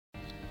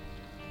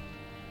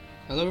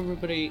Hello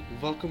everybody,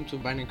 welcome to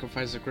Binding of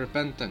Isaac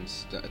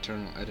Repentance, the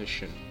Eternal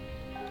Edition.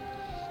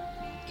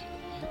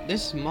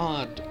 This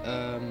mod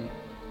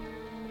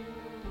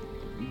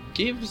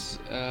gives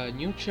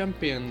new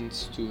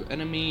champions to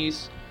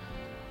enemies,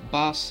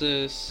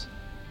 bosses,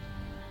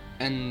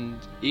 and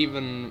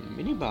even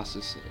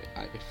mini-bosses,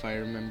 if I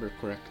remember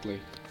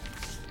correctly.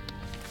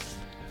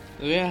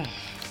 So yeah,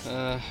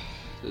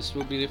 this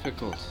will be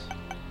difficult.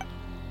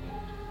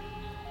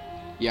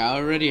 Yeah, I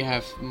already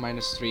have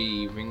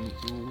 -3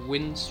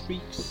 win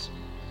streaks.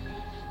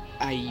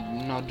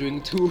 I'm not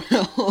doing too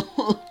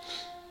well.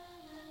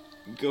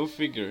 Go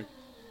figure.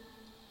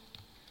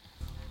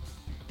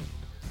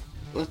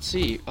 Let's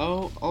see.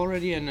 Oh,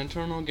 already an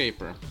Eternal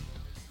Gaper.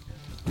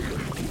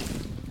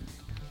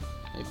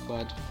 Hey,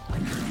 bud.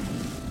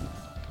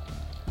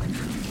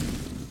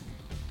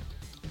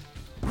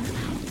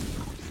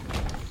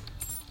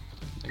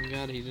 Thank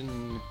God he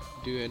didn't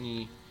do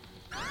any.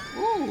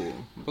 Ooh,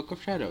 Book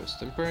of Shadows,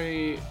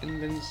 temporary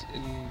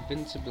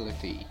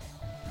invincibility.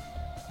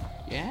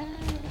 Yeah,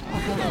 oh,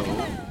 hello.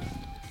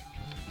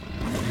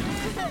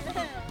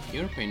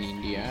 You're a pain in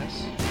the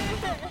ass,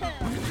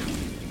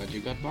 but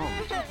you got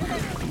bombed.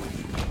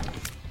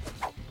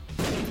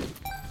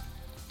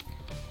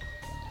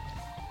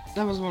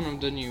 That was one of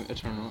the new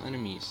Eternal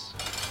enemies.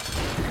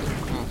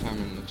 Oh,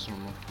 Famine looks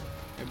normal.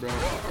 Hey, bro.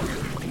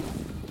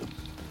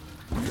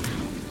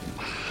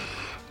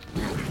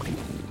 No.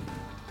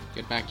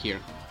 Get back here.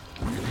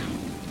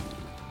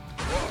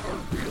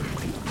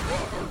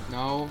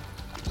 No.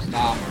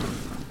 Stop.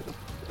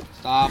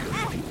 Stop.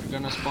 You're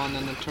gonna spawn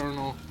an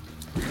Eternal.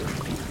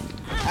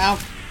 Ow!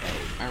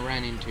 I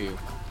ran into you.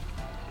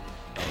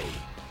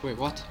 Wait,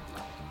 what?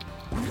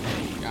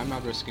 Yeah, I'm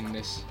not risking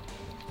this.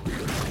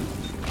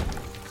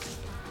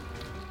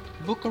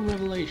 Book of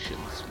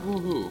Revelations.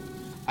 Woohoo!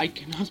 I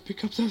cannot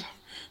pick up that.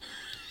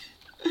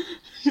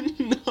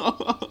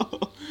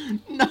 No!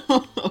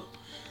 No!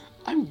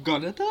 I'm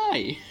gonna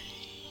die!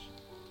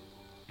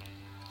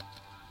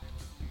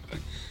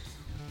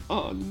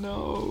 Oh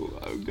no!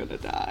 I'm gonna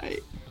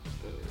die!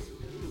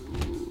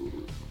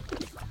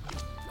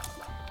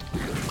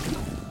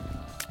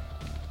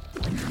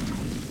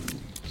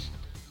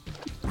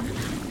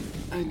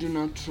 I do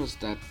not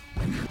trust that.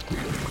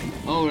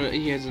 Oh,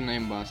 he has a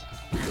name boss.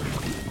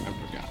 I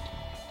forgot.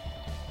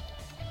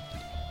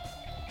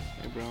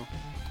 Hey, bro.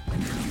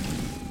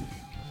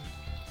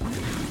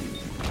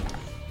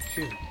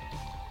 Phew.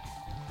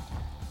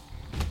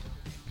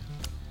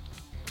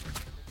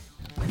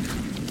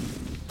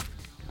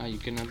 Ah, you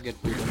cannot get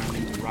me when I'm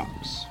in the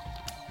rocks.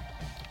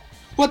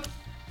 What?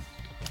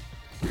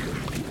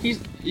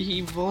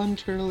 He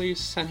voluntarily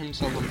set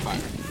himself on fire.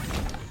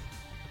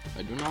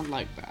 I do not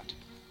like that.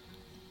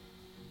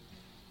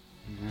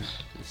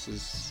 This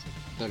is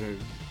better.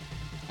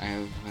 I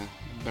have a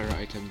better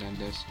item than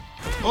this.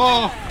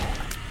 Oh!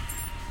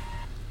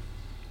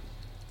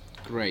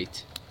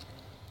 Great.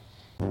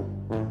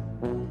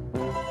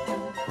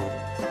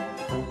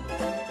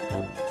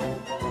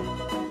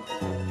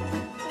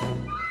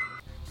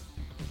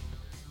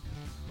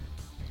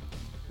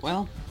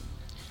 Well,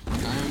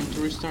 time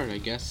to restart, I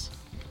guess.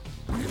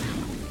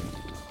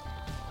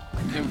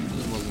 It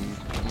wasn't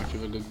much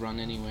of a good run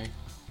anyway.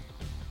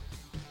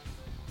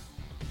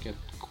 Get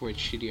quite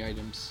shitty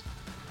items.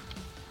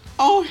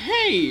 Oh,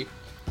 hey!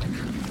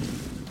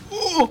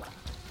 Oh!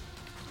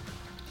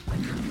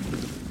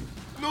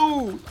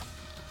 No!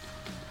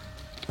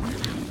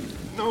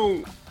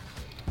 No!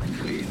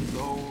 Please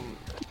don't.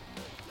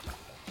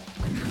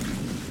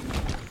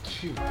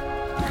 Phew.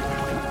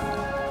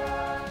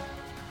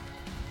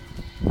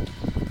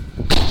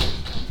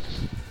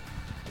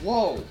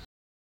 Whoa!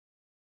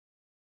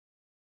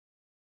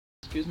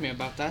 Excuse me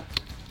about that.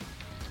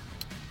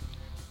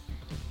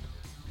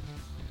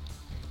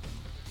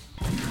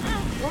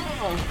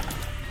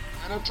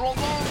 And a troll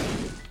bomb!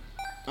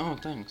 Oh,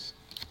 thanks.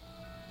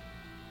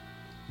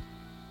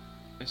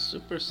 A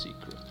super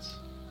secret.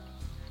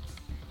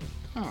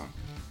 Oh.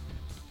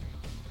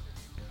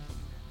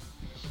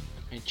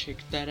 I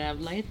check that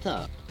out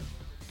later.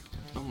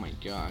 Oh my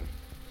god.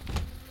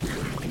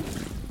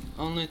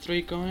 Only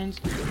 3 coins?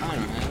 I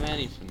don't have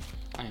anything.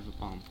 I have a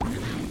bomb.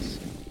 Thanks.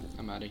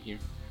 I'm out of here.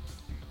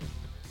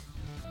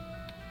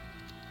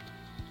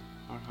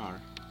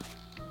 Har.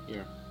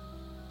 Here.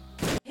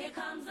 Here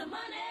comes the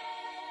money.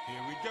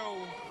 Here we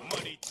go.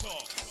 Money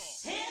talk.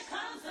 Here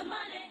comes the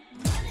money.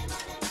 Money,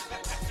 money,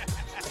 money.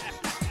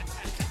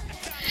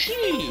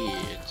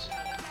 Shit!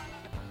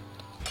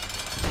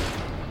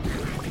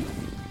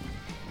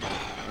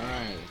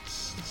 Alright,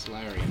 it's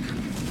Larry.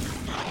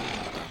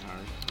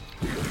 Hard.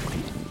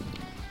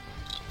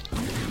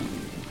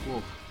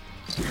 Woof.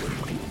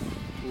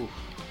 Woof.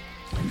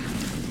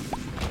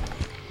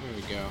 There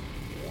we go.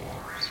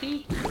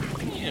 See?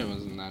 Yeah, it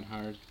wasn't that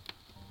hard.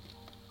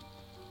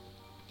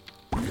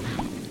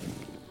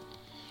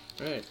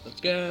 Alright,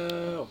 let's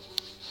go!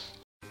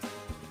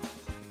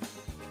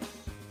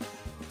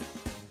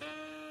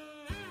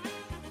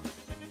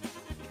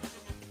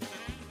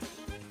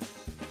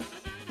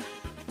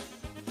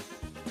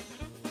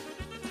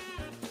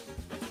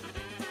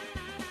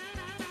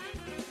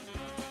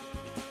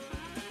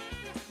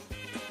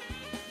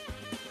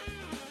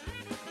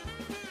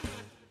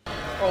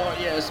 Oh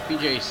yes,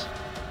 PJs.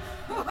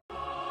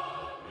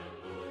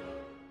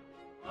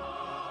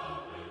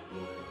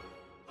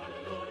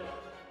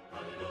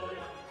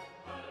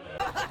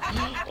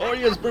 Oh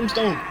yes,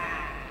 brimstone.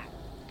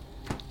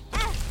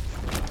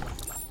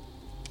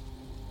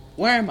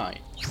 Where am I?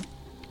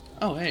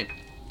 Oh hey.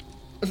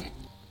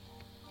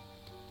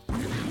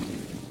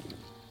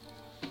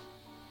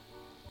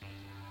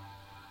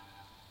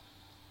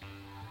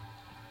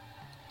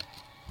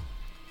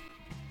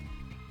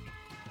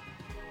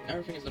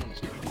 Everything is done on the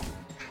screen.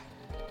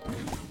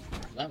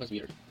 That was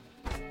weird.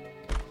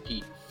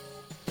 Key.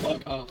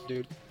 Fuck off,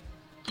 dude.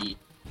 Key.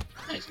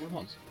 Nice, more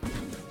bombs.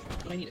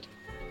 But I need it.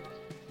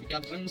 We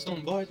got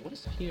brimstone, boys. What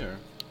is here?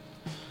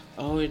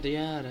 Oh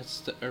yeah, that's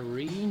the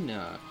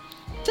arena.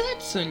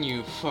 That's a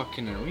new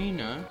fucking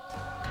arena.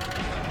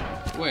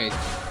 Wait.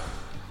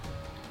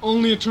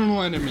 Only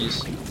eternal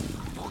enemies.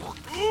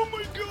 Oh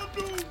my god,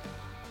 no!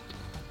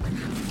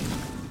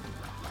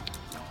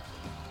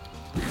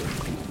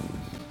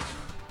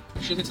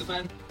 Shit, it's a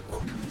fan.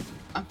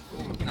 I'm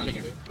fucking out of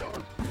here, dude.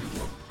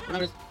 Now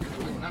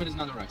it is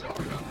not the right time.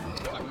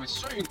 What am I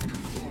saying?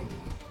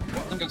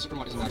 Some gun super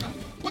mod isn't that bad.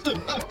 What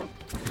the? Ah!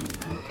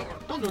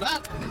 Don't do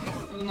that!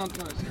 That's not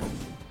nice.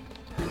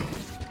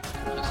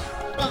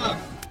 Ah!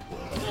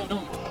 No, no.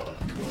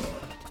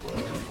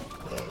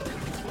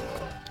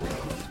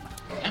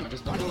 Damn, I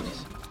just dodged all of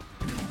these.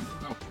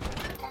 No.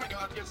 Oh my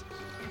god, yes.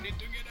 I need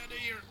to get out of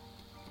here.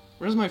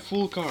 Where's my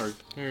full card?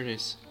 There it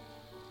is.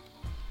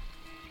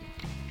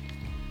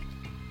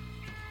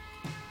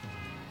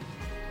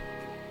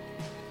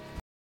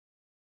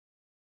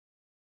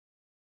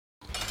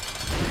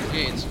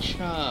 Hey, it's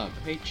Chubb.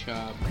 Hey,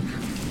 Chubb.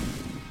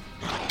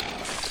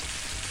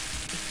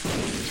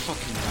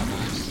 Fucking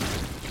dumbass.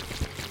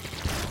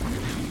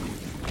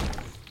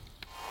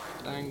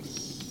 Thanks.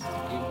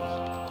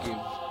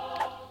 Give.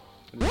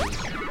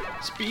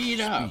 Speed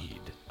up.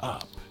 Speed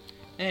up.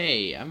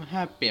 Hey, I'm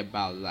happy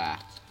about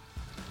that.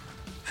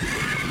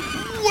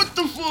 What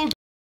the fuck?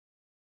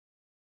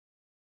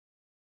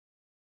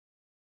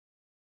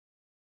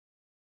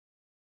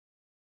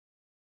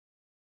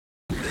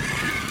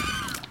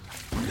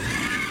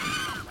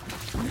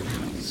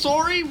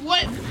 Sorry,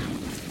 what?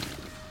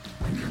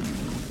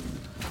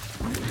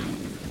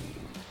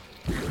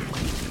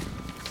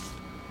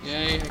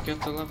 Yay, I got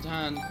the left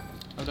hand.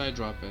 How do I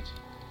drop it?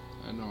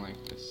 I don't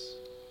like this.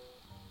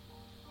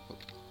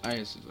 I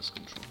use this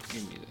control.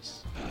 Give me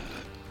this.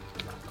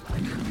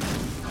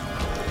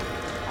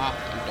 Ah,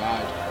 you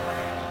died.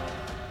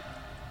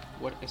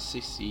 What a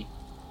sissy.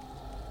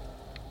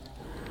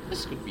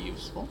 This could be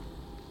useful.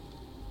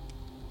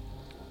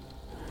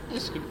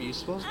 This could be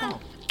useful as well.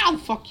 Ow,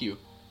 fuck you.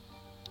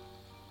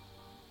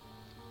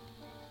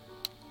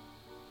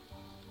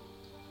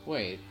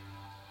 Wait.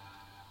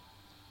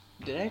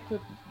 Did I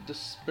equip the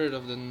Spirit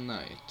of the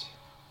Night?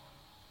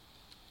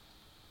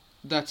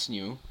 That's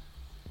new.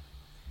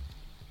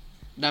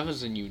 That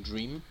was a new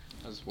dream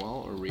as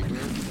well, or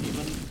rebirth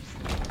even.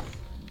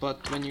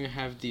 But when you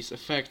have these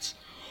effects...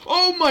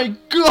 Oh my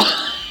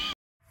god!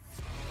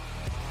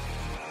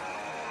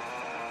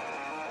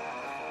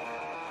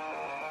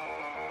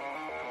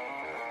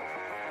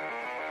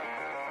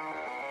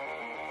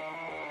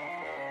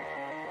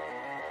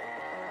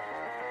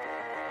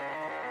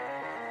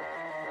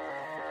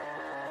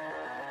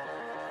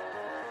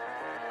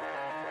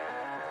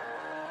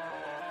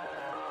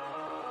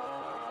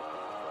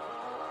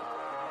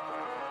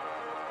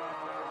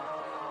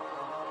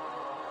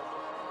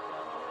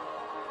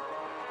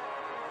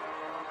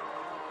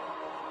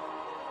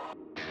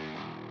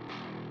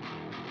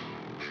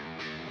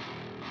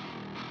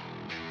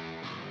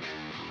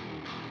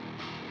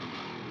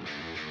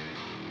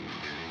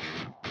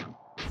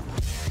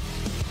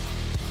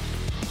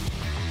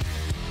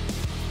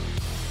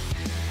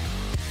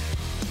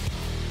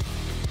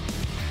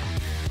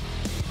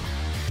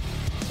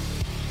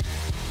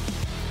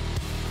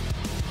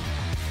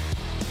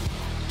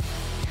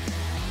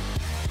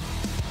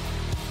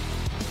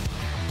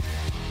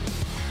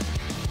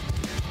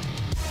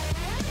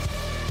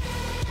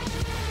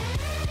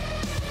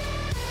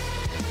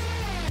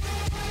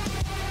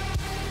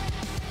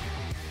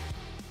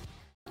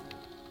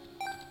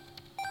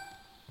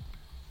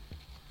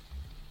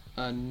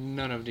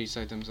 None of these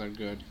items are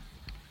good.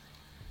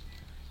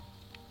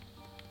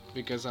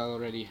 Because I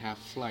already have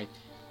flight.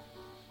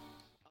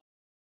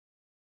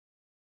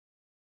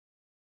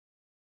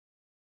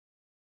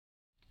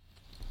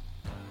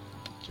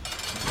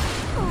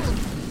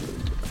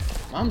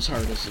 Mom's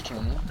heart is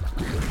eternal.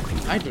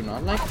 I do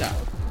not like that.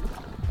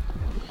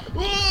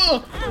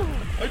 Oh!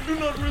 I do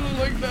not really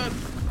like that.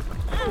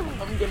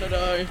 I'm gonna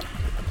die.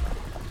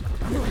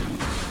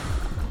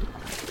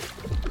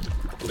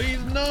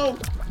 Please, no!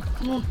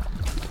 Oh.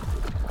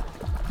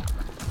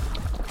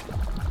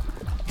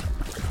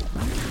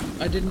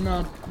 I did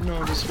not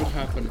know this would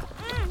happen.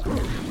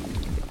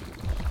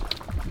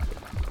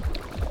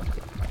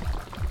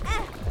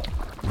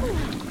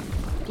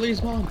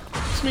 Please, Mom.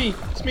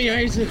 It's me,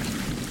 Isaac.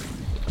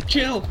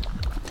 Chill,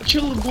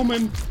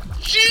 woman.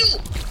 Chill.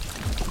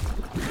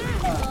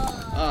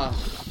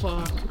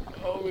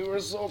 were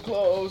so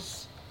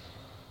close.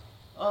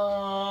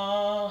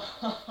 No.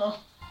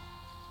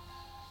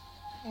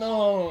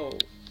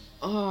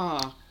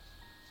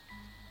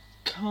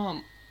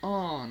 Come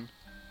on.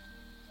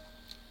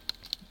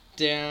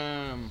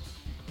 Damn.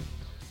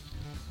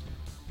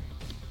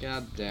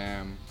 God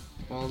damn.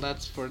 Well,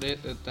 that's for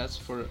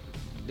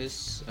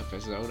this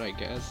episode, I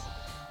guess.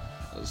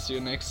 I'll see you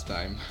next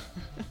time.